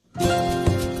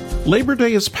Labor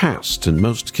Day is past and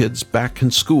most kids back in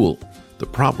school. The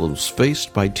problems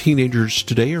faced by teenagers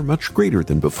today are much greater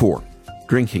than before.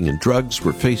 Drinking and drugs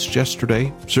were faced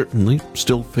yesterday, certainly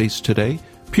still faced today.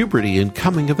 Puberty and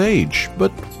coming of age.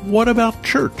 But what about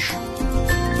church?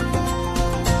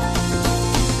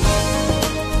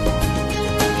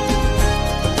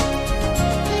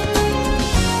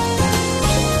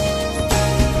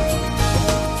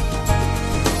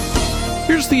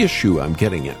 Here's the issue I'm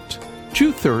getting at.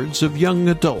 2/3 of young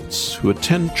adults who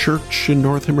attend church in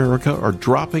North America are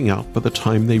dropping out by the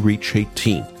time they reach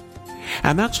 18.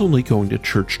 And that's only going to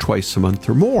church twice a month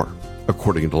or more,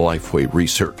 according to Lifeway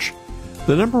research.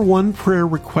 The number one prayer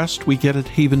request we get at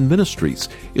Haven Ministries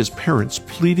is parents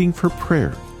pleading for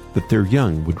prayer that their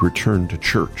young would return to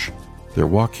church. They're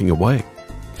walking away.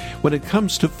 When it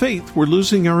comes to faith, we're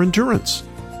losing our endurance.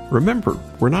 Remember,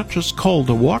 we're not just called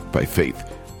to walk by faith.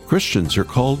 Christians are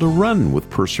called to run with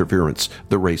perseverance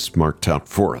the race marked out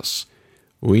for us.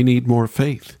 We need more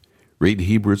faith. Read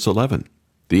Hebrews 11.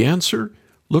 The answer?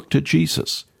 Look to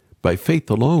Jesus. By faith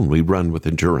alone we run with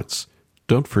endurance.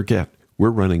 Don't forget, we're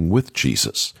running with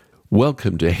Jesus.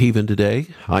 Welcome to Haven Today.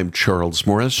 I'm Charles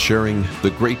Morris, sharing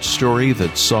the great story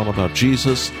that's all about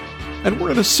Jesus. And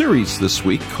we're in a series this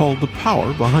week called The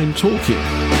Power Behind Tolkien.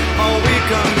 Oh, we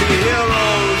can be heroes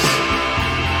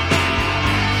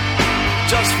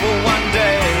just for one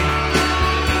day.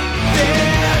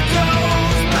 There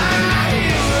goes my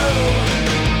hero,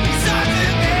 he's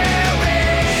ordinary.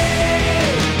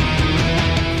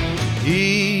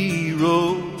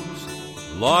 Heroes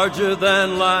larger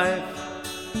than life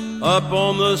up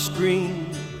on the screen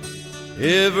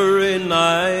every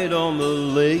night on the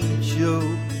Late Show.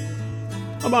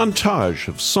 A montage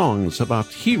of songs about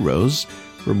heroes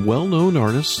from well-known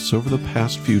artists over the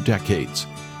past few decades.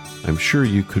 I'm sure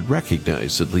you could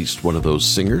recognize at least one of those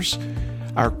singers.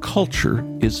 Our culture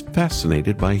is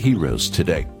fascinated by heroes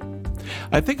today.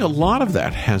 I think a lot of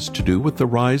that has to do with the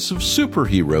rise of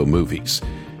superhero movies.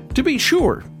 To be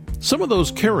sure, some of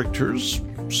those characters,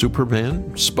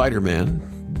 Superman, Spider-Man,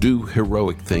 do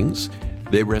heroic things.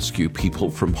 They rescue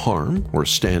people from harm or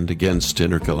stand against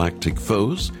intergalactic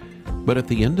foes. But at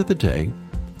the end of the day,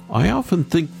 I often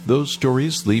think those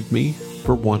stories leave me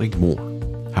for wanting more.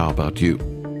 How about you?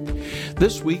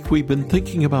 This week, we've been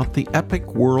thinking about the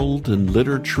epic world and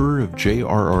literature of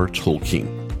J.R.R. Tolkien.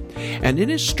 And in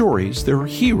his stories, there are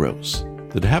heroes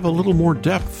that have a little more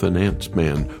depth than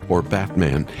Ant-Man or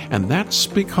Batman, and that's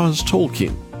because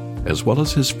Tolkien, as well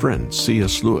as his friend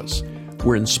C.S. Lewis,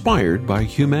 were inspired by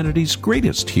humanity's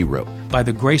greatest hero. By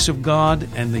the grace of God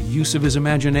and the use of his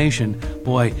imagination,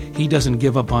 boy, he doesn't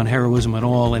give up on heroism at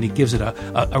all, and he gives it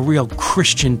a real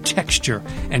Christian texture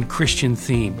and Christian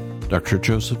theme. Dr.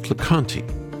 Joseph LeConte.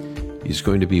 He's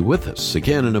going to be with us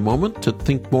again in a moment to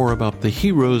think more about the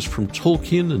heroes from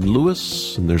Tolkien and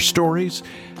Lewis and their stories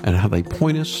and how they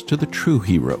point us to the true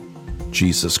hero,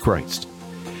 Jesus Christ.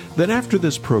 Then after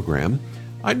this program,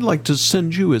 I'd like to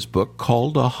send you his book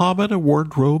called A Hobbit, a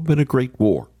Wardrobe, and a Great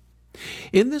War.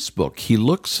 In this book, he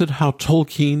looks at how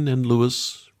Tolkien and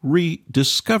Lewis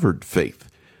rediscovered faith,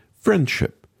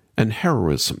 friendship, and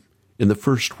heroism in the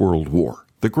First World War.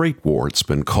 The Great War, it's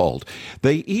been called.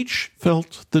 They each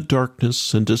felt the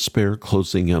darkness and despair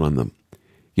closing in on them,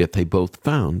 yet they both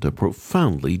found a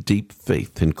profoundly deep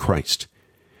faith in Christ.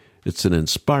 It's an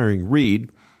inspiring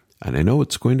read, and I know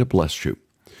it's going to bless you.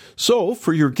 So,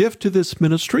 for your gift to this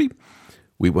ministry,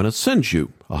 we want to send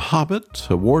you A Hobbit,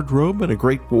 a Wardrobe, and a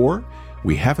Great War.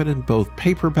 We have it in both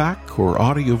paperback or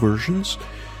audio versions.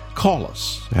 Call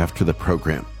us after the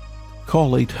program.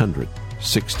 Call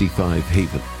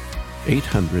 800-65-HAVEN.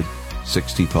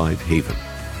 800-65-HAVEN.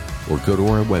 Or go to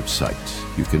our website.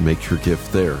 You can make your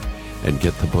gift there and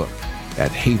get the book at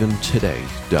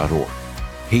haventoday.org.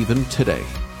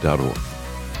 haventoday.org.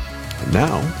 And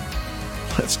now,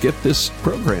 let's get this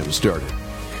program started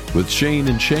with Shane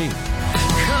and Shane.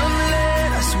 Come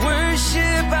let us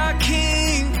worship our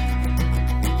King.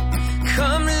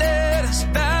 Come let us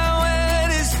bow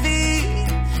at his feet.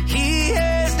 He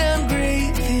has done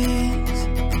great things.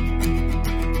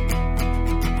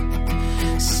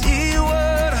 See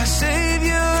what our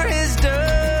Savior has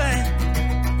done.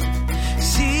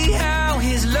 See how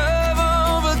his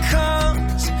love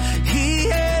overcomes. He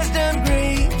has done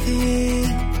great things.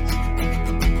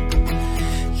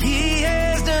 He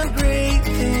has done great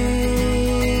things.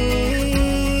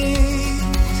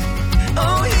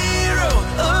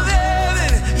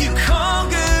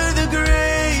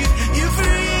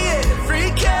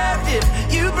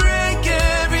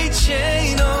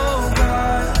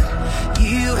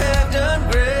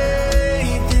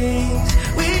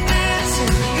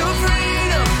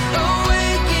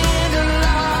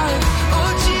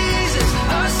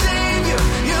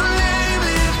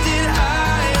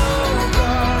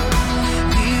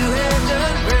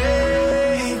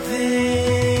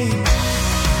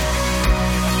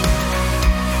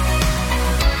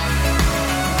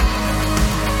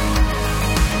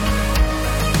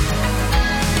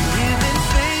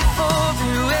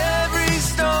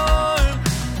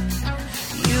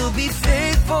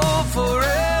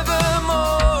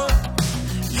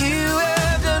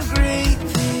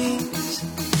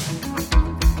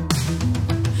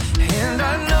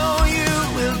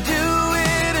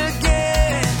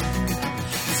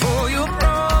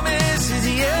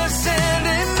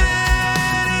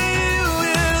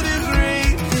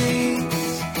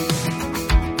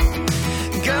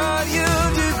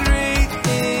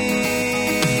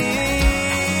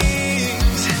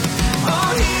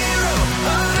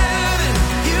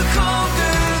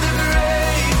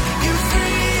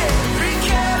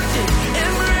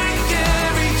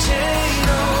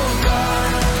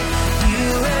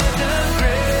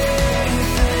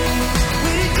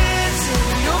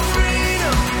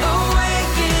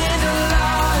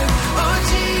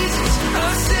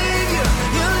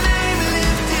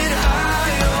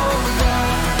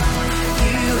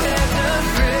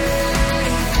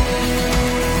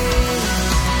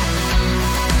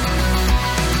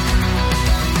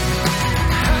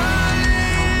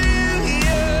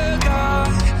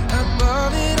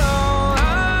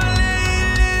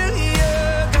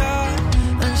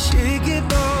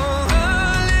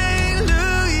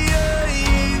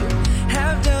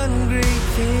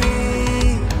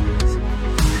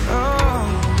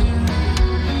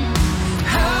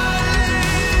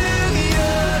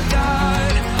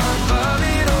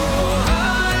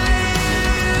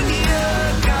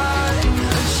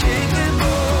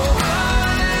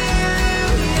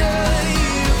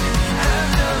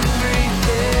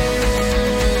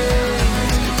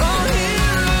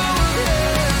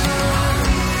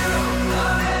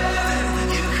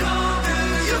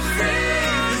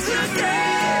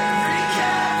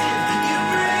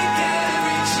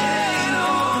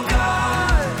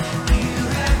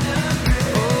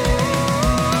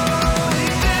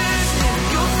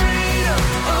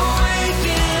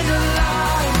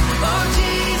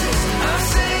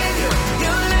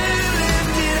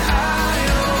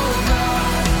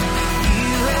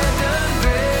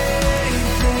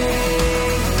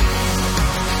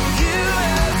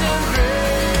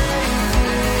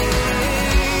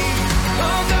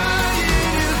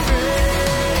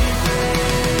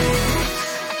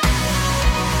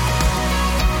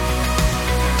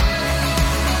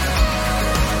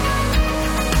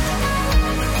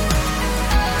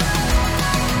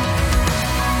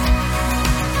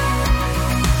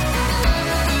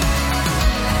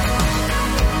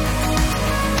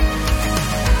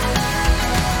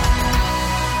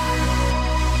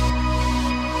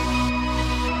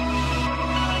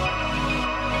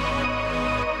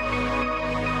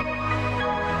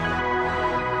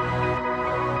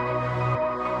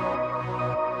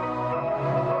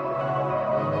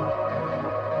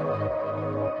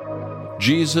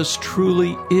 Jesus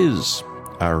truly is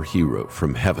our hero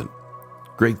from heaven.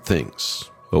 Great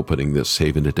things opening this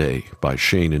Haven Today by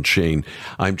Shane and Shane.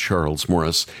 I'm Charles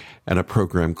Morris, and a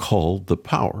program called The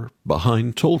Power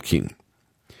Behind Tolkien.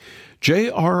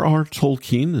 J.R.R.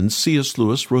 Tolkien and C.S.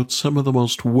 Lewis wrote some of the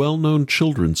most well-known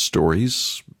children's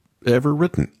stories ever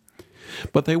written.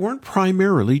 But they weren't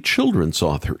primarily children's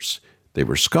authors. They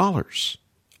were scholars,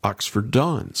 Oxford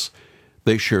Dons.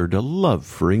 They shared a love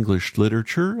for English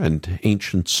literature and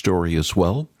ancient story as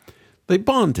well. They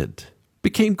bonded,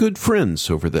 became good friends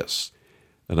over this,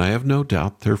 and I have no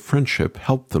doubt their friendship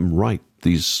helped them write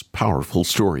these powerful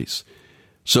stories.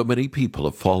 So many people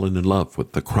have fallen in love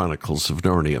with the Chronicles of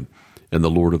Narnia and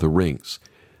the Lord of the Rings.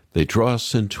 They draw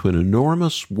us into an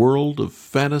enormous world of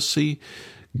fantasy,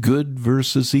 good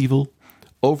versus evil,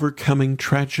 overcoming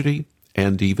tragedy,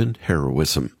 and even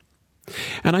heroism.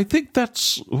 And I think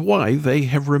that's why they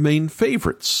have remained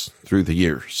favorites through the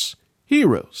years.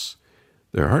 Heroes.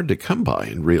 They're hard to come by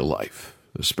in real life,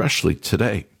 especially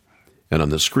today. And on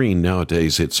the screen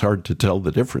nowadays, it's hard to tell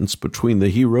the difference between the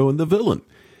hero and the villain.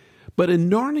 But in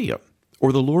Narnia,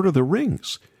 or the Lord of the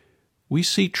Rings, we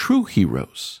see true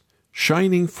heroes,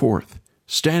 shining forth,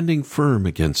 standing firm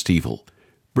against evil,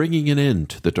 bringing an end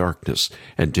to the darkness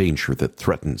and danger that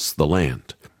threatens the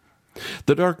land.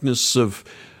 The darkness of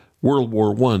World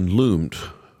War I loomed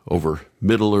over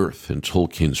Middle-earth in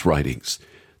Tolkien's writings.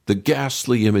 The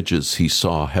ghastly images he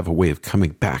saw have a way of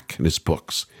coming back in his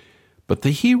books. But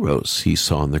the heroes he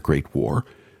saw in the Great War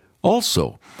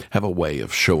also have a way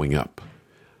of showing up.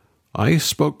 I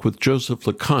spoke with Joseph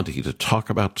LeConte to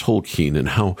talk about Tolkien and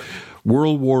how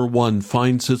World War I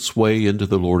finds its way into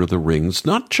the Lord of the Rings,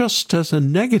 not just as a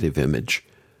negative image,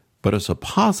 but as a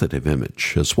positive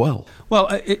image as well. Well,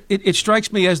 it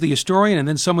strikes me as the historian and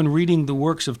then someone reading the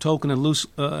works of Tolkien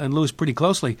and Lewis pretty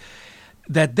closely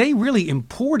that they really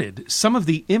imported some of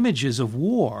the images of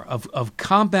war, of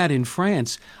combat in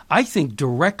France, I think,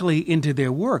 directly into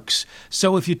their works.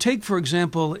 So if you take, for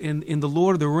example, in The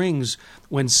Lord of the Rings,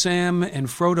 when Sam and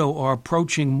Frodo are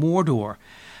approaching Mordor,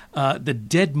 the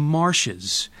dead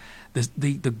marshes,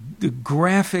 the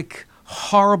graphic,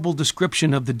 horrible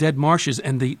description of the dead marshes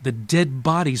and the dead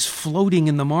bodies floating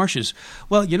in the marshes.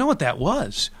 Well, you know what that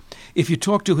was. If you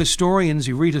talk to historians,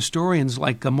 you read historians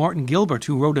like Martin Gilbert,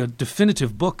 who wrote a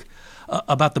definitive book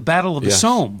about the Battle of the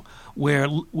Somme, where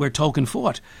Tolkien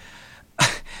fought.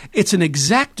 It's an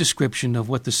exact description of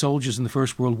what the soldiers in the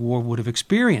First World War would have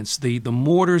experienced. The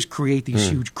mortars create these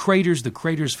huge craters. The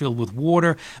craters filled with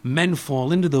water. Men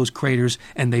fall into those craters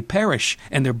and they perish,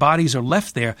 and their bodies are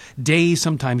left there days,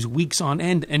 sometimes weeks on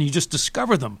end, and you just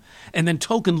discover them. And then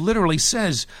Tolkien literally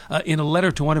says in a letter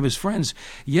to one of his friends,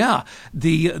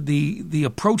 the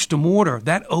approach to Mordor,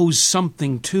 that owes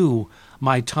something to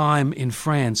my time in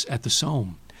France at the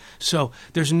Somme. So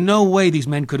there's no way these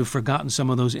men could have forgotten some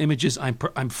of those images.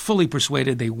 I'm fully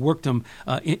persuaded they worked them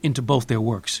into both their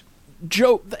works.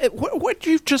 Joe, what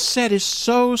you've just said is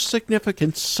so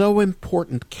significant, so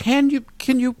important. Can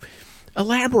you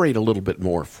elaborate a little bit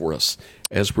more for us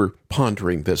as we're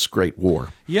pondering this great war?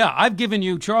 Yeah,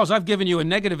 Charles, I've given you a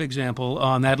negative example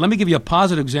on that. Let me give you a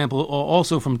positive example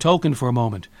also from Tolkien for a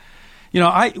moment. You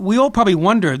know, we all probably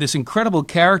wonder, this incredible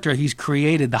character he's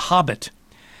created, the Hobbit.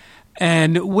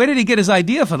 And where did he get his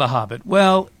idea for the Hobbit?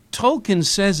 Well, Tolkien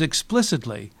says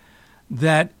explicitly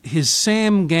that his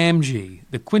Sam Gamgee,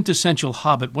 the quintessential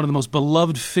Hobbit, one of the most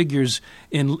beloved figures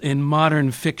in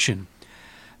modern fiction,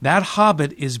 that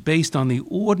Hobbit is based on the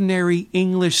ordinary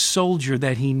English soldier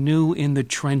that he knew in the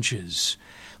trenches,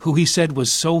 who he said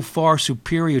was so far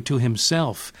superior to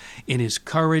himself in his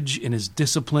courage, in his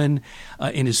discipline,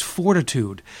 in his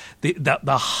fortitude.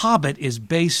 The Hobbit is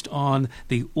based on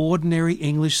the ordinary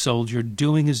English soldier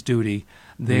doing his duty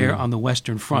there on the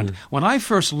Western Front. When I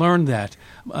first learned that,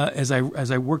 as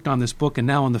I worked on this book and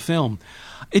now on the film,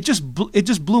 it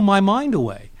just blew my mind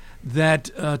away. That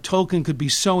Tolkien could be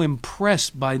so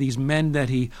impressed by these men that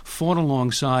he fought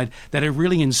alongside that it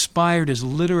really inspired his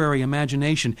literary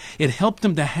imagination. It helped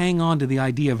him to hang on to the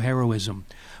idea of heroism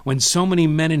when so many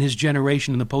men in his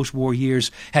generation in the post-war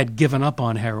years had given up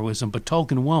on heroism, but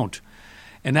Tolkien won't.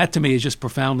 And that to me is just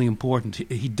profoundly important.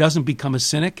 He doesn't become a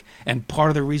cynic, and part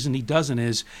of the reason he doesn't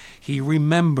is he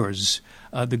remembers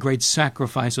the great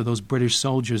sacrifice of those British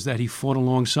soldiers that he fought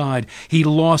alongside. He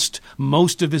lost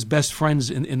most of his best friends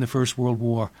in the First World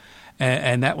War,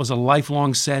 and that was a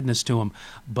lifelong sadness to him.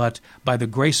 But by the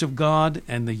grace of God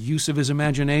and the use of his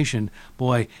imagination,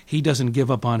 boy, he doesn't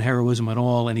give up on heroism at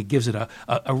all, and he gives it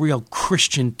a real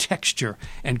Christian texture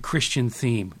and Christian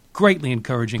theme. Greatly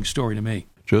encouraging story to me.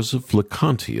 Joseph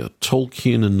LeConte, a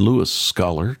Tolkien and Lewis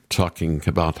scholar, talking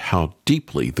about how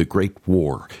deeply the Great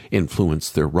War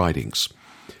influenced their writings.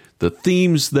 The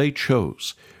themes they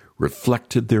chose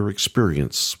reflected their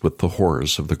experience with the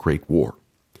horrors of the Great War,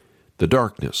 the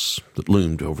darkness that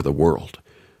loomed over the world,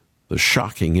 the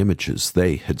shocking images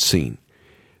they had seen,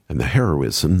 and the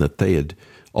heroism that they had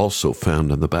also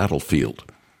found on the battlefield.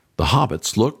 The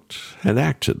hobbits looked and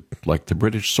acted like the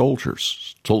British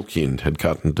soldiers Tolkien had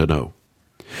gotten to know.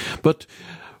 But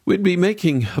we'd be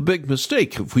making a big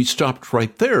mistake if we stopped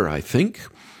right there, I think.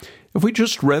 If we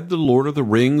just read The Lord of the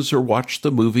Rings or watched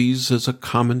the movies as a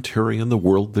commentary on the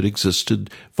world that existed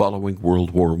following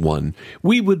World War I,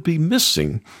 we would be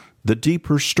missing the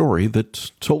deeper story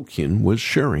that Tolkien was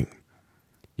sharing.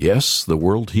 Yes, the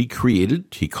world he created,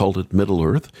 he called it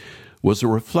Middle-earth, was a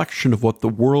reflection of what the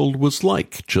world was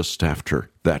like just after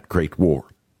that Great War.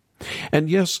 And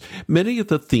yes, many of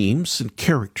the themes and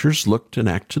characters looked and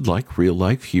acted like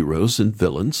real-life heroes and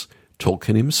villains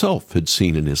Tolkien himself had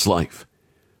seen in his life.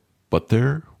 But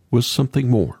there was something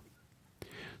more.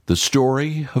 The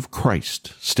story of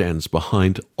Christ stands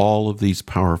behind all of these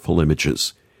powerful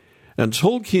images, and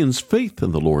Tolkien's faith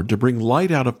in the Lord to bring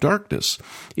light out of darkness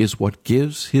is what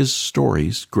gives his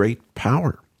stories great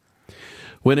power.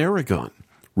 When Aragorn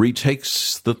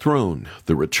retakes the throne,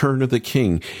 the return of the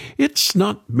king, it's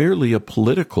not merely a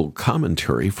political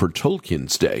commentary for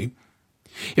Tolkien's day.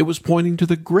 It was pointing to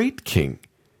the great king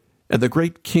and the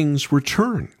great king's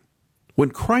return,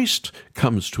 when Christ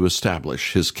comes to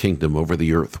establish his kingdom over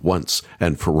the earth once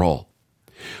and for all.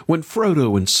 When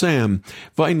Frodo and Sam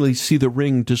finally see the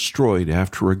ring destroyed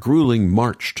after a grueling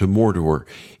march to Mordor,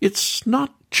 it's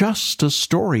not just a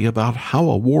story about how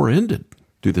a war ended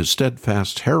through the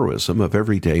steadfast heroism of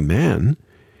everyday man.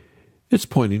 It's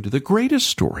pointing to the greatest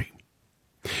story.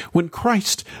 When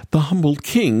Christ, the humbled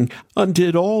king,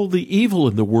 undid all the evil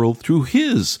in the world through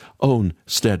his own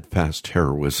steadfast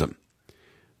heroism.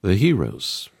 The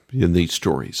heroes in these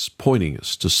stories pointing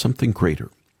us to something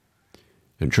greater.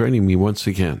 And joining me once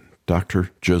again, Dr.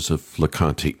 Joseph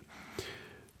LeConte.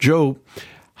 Joe,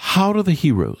 how do the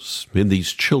heroes in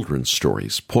these children's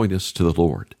stories point us to the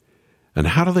Lord? And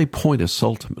how do they point us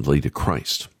ultimately to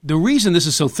Christ? The reason this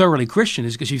is so thoroughly Christian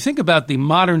is because you think about the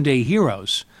modern-day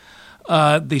heroes,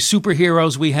 the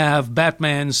superheroes we have,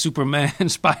 Batman, Superman,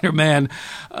 Spider-Man,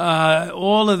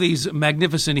 all of these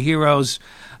magnificent heroes.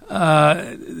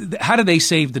 How do they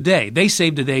save the day? They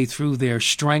save the day through their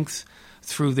strength,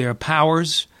 through their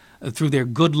powers, through their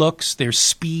good looks, their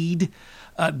speed.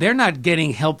 They're not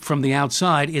getting help from the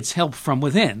outside. It's help from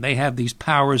within. They have these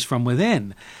powers from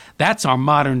within. That's our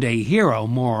modern-day hero,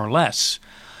 more or less.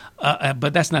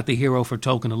 But that's not the hero for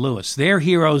Tolkien and Lewis. Their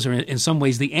heroes are, in some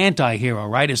ways, the anti-hero,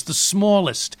 right? It's the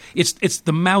smallest. It's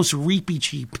the mouse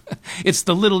Reapy-Cheep. It's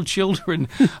the little children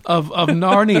of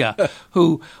Narnia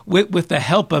who, with the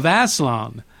help of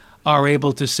Aslan, are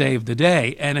able to save the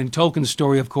day. And in Tolkien's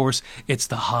story, of course, it's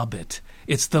the Hobbit.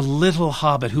 It's the little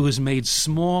hobbit who is made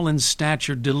small in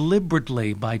stature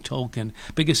deliberately by Tolkien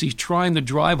because he's trying to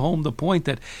drive home the point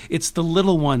that it's the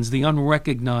little ones, the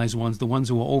unrecognized ones, the ones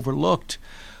who are overlooked,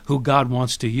 who God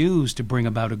wants to use to bring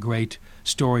about a great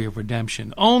story of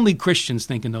redemption. Only Christians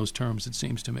think in those terms, it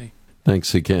seems to me.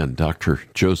 Thanks again, Dr.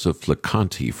 Joseph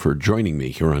LeConte, for joining me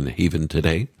here on Haven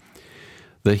today.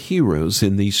 The heroes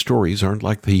in these stories aren't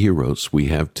like the heroes we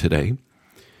have today.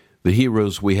 The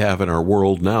heroes we have in our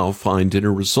world now find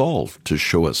inner resolve to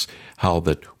show us how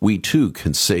that we too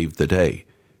can save the day.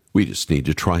 We just need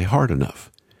to try hard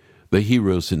enough. The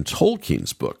heroes in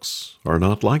Tolkien's books are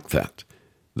not like that.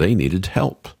 They needed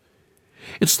help.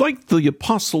 It's like the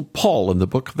Apostle Paul in the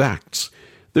book of Acts.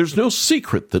 There's no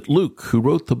secret that Luke, who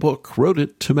wrote the book, wrote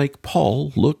it to make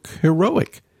Paul look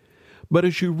heroic. But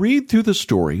as you read through the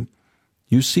story,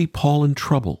 you see Paul in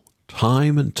trouble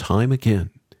time and time again.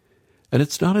 And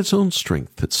it's not his own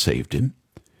strength that saved him.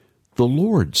 The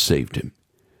Lord saved him.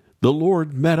 The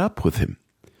Lord met up with him.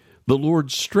 The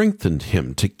Lord strengthened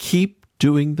him to keep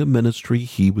doing the ministry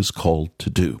he was called to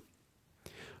do.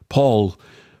 Paul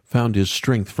found his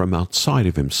strength from outside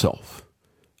of himself.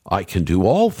 I can do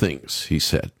all things, he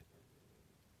said.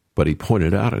 But he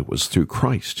pointed out it was through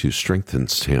Christ who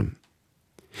strengthens him.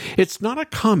 It's not a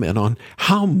comment on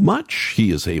how much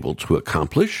he is able to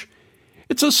accomplish.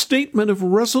 It's a statement of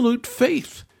resolute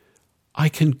faith. I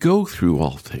can go through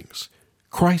all things.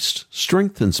 Christ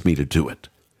strengthens me to do it.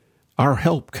 Our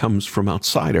help comes from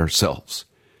outside ourselves.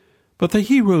 But the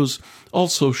heroes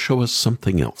also show us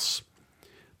something else.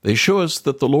 They show us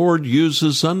that the Lord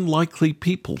uses unlikely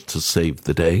people to save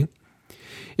the day.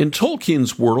 In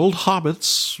Tolkien's world,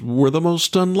 hobbits were the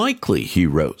most unlikely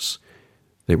heroes.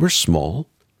 They were small,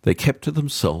 They kept to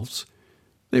themselves.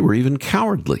 They were even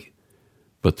cowardly.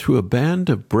 But through a band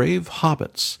of brave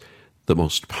hobbits, the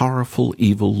most powerful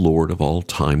evil lord of all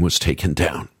time was taken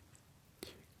down.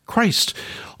 Christ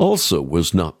also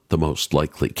was not the most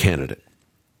likely candidate.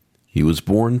 He was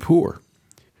born poor.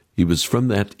 He was from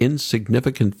that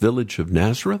insignificant village of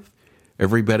Nazareth.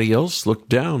 Everybody else looked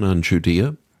down on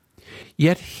Judea.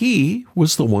 Yet he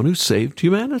was the one who saved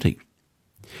humanity.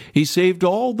 He saved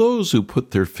all those who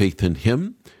put their faith in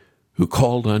him, who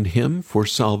called on him for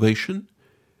salvation.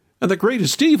 And the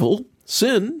greatest evil,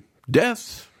 sin,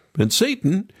 death, and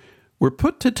Satan, were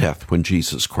put to death when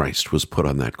Jesus Christ was put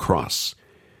on that cross.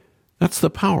 That's the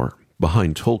power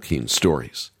behind Tolkien's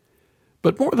stories.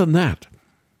 But more than that,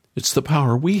 it's the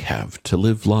power we have to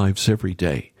live lives every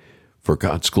day for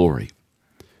God's glory.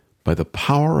 By the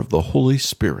power of the Holy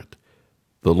Spirit,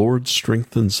 the Lord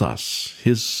strengthens us,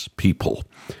 his people,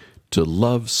 to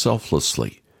love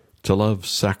selflessly, to love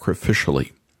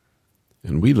sacrificially.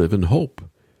 And we live in hope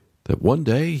that one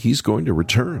day he's going to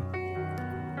return.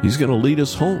 He's going to lead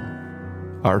us home,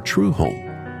 our true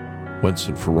home, once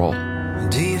and for all.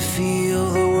 Do you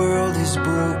feel the world is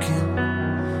broken?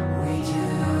 We do.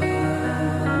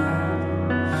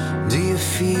 Do you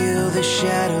feel the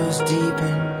shadows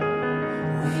deepen?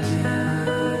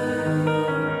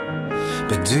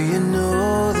 But do you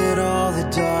know that all the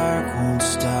dark won't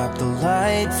stop the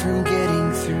light from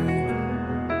getting through?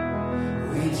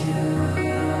 We do.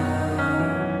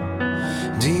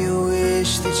 Do you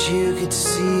wish that you could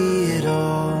see it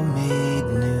all made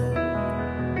new?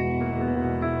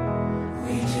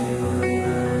 We do.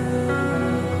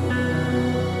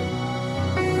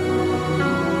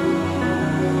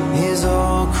 Is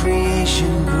all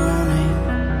creation groaning?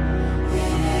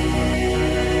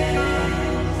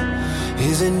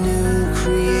 Is a new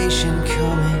creation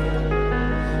coming?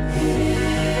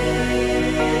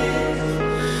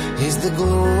 Is the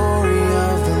glory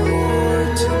of the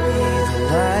Lord to be the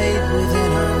light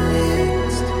within our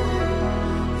midst?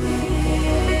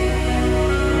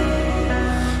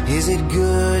 Is it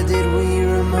good that we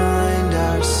remind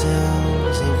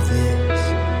ourselves of this?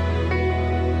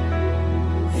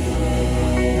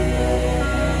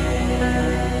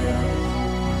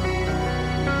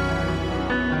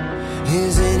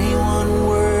 Is anyone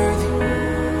worthy?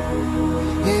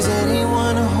 Is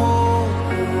anyone whole?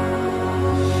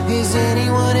 Is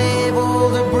anyone able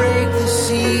to break the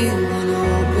seal and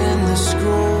open the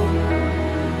scroll?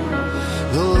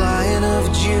 The Lion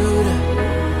of Judah,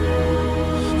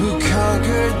 who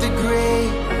conquered the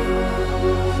grave.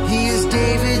 He is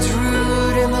David's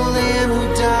root and the Lamb who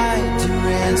died to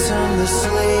ransom the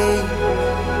slave.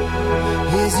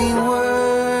 Is he worthy?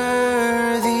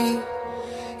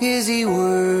 Is he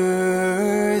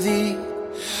worthy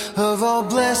of all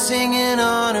blessing and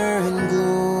honor and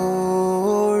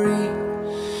glory?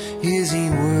 Is he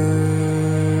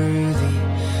worthy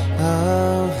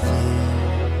of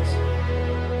this?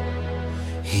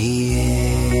 He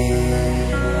is.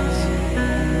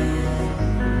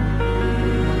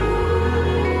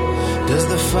 Does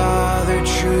the Father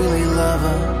truly love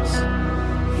us?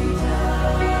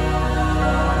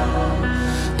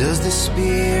 Does the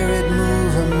Spirit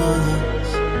move among us?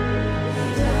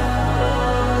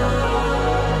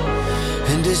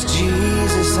 And does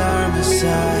Jesus, our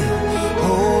Messiah,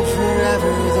 hold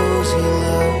forever those he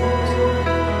loves?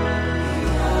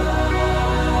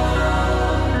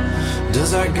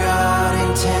 Does our God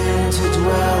intend to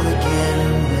dwell again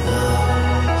with us?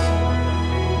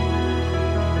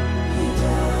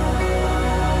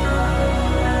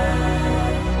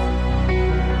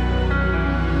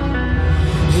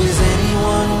 Is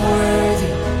anyone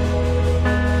worthy?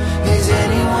 Is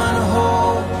anyone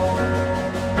whole?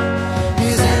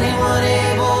 Is anyone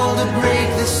able to break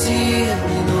the seal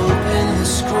and open the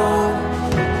scroll?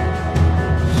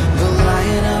 The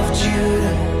Lion of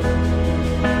Judah,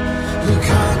 who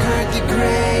conquered the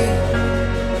grave.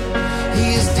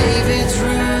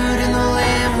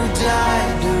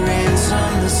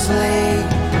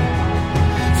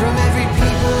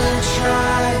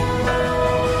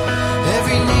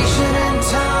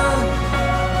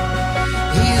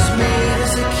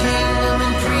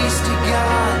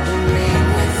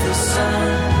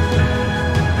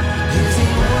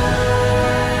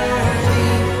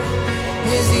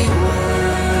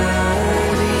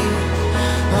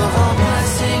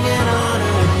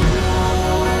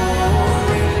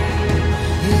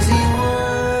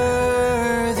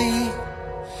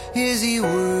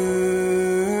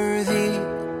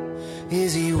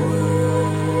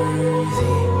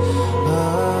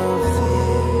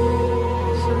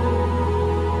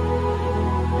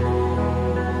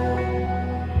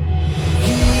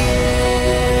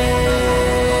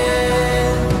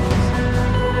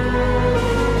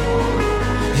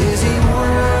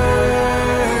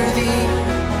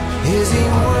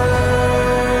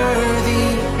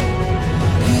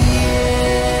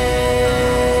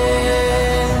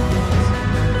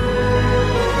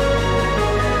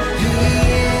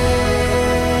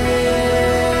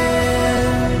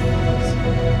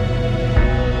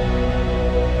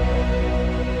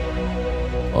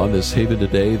 this Haven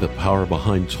Today, the power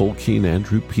behind Tolkien,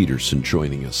 Andrew Peterson,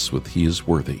 joining us with He is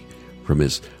Worthy from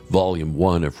his Volume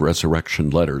 1 of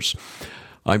Resurrection Letters.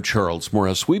 I'm Charles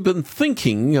Morris. We've been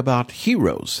thinking about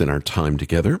heroes in our time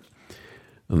together,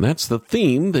 and that's the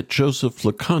theme that Joseph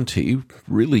LeConte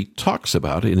really talks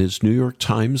about in his New York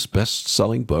Times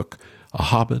best-selling book, A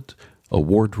Hobbit, a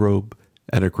Wardrobe,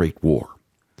 and a Great War.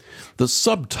 The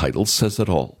subtitle says it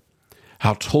all: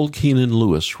 How Tolkien and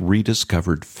Lewis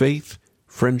Rediscovered Faith,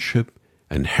 Friendship,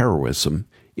 and Heroism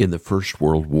in the First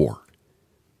World War.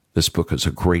 This book is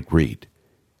a great read.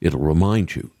 It'll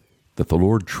remind you that the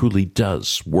Lord truly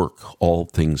does work all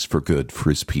things for good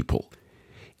for his people,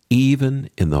 even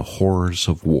in the horrors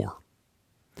of war.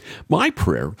 My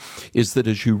prayer is that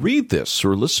as you read this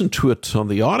or listen to it on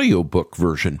the audiobook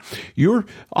version, your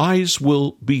eyes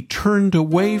will be turned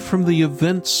away from the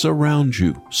events around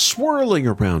you, swirling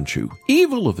around you,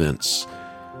 evil events,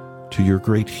 to your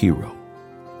great hero,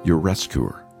 your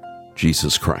rescuer,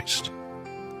 Jesus Christ.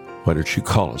 Why don't you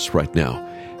call us right now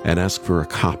and ask for a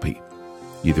copy,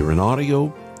 either an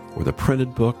audio or the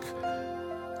printed book,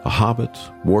 A Hobbit,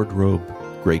 Wardrobe,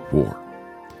 Great War.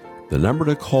 The number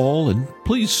to call, and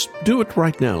please do it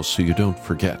right now so you don't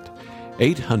forget,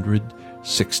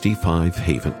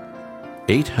 800-65-HAVEN,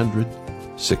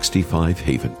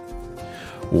 800-65-HAVEN.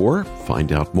 Or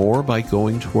find out more by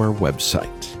going to our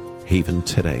website,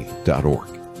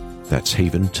 haventoday.org. That's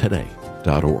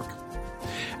haventoday.org.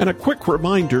 And a quick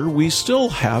reminder, we still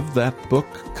have that book,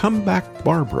 Come Back,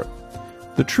 Barbara,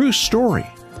 the true story,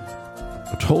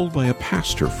 told by a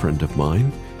pastor friend of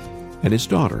mine and his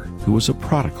daughter, who was a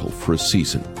prodigal for a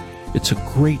season. It's a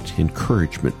great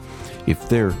encouragement if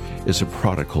there is a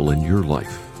prodigal in your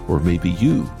life, or maybe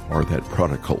you are that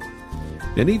prodigal.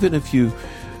 And even if you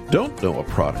don't know a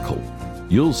prodigal,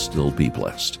 you'll still be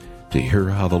blessed to hear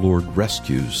how the Lord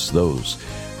rescues those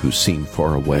who seem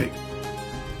far away.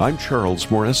 I'm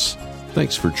Charles Morris.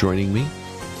 Thanks for joining me.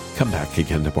 Come back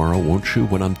again tomorrow, won't you?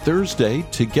 When on Thursday,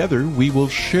 together we will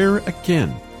share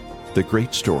again the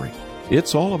great story.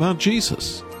 It's all about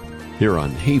Jesus, here on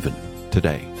Haven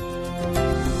Today.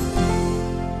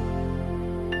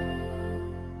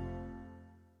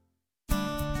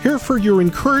 Here for your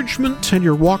encouragement and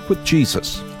your walk with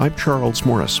Jesus. I'm Charles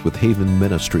Morris with Haven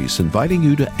Ministries, inviting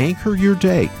you to anchor your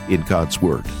day in God's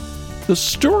Word. The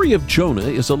story of Jonah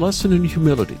is a lesson in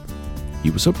humility. He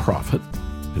was a prophet,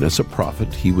 and as a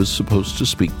prophet, he was supposed to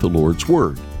speak the Lord's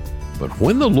Word. But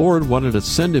when the Lord wanted to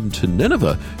send him to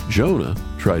Nineveh, Jonah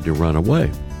tried to run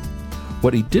away.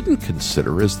 What he didn't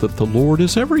consider is that the Lord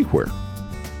is everywhere.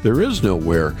 There is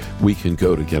nowhere we can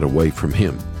go to get away from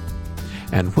him.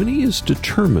 And when he is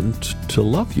determined to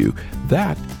love you,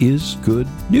 that is good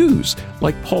news.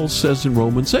 Like Paul says in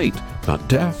Romans 8, not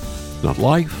death, not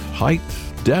life, height,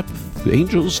 depth,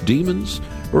 angels, demons,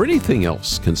 or anything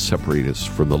else can separate us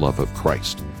from the love of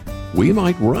Christ. We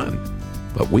might run,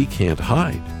 but we can't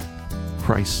hide.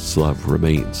 Christ's love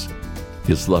remains.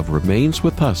 His love remains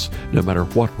with us no matter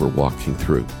what we're walking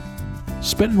through.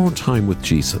 Spend more time with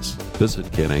Jesus. Visit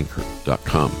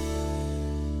getanchor.com.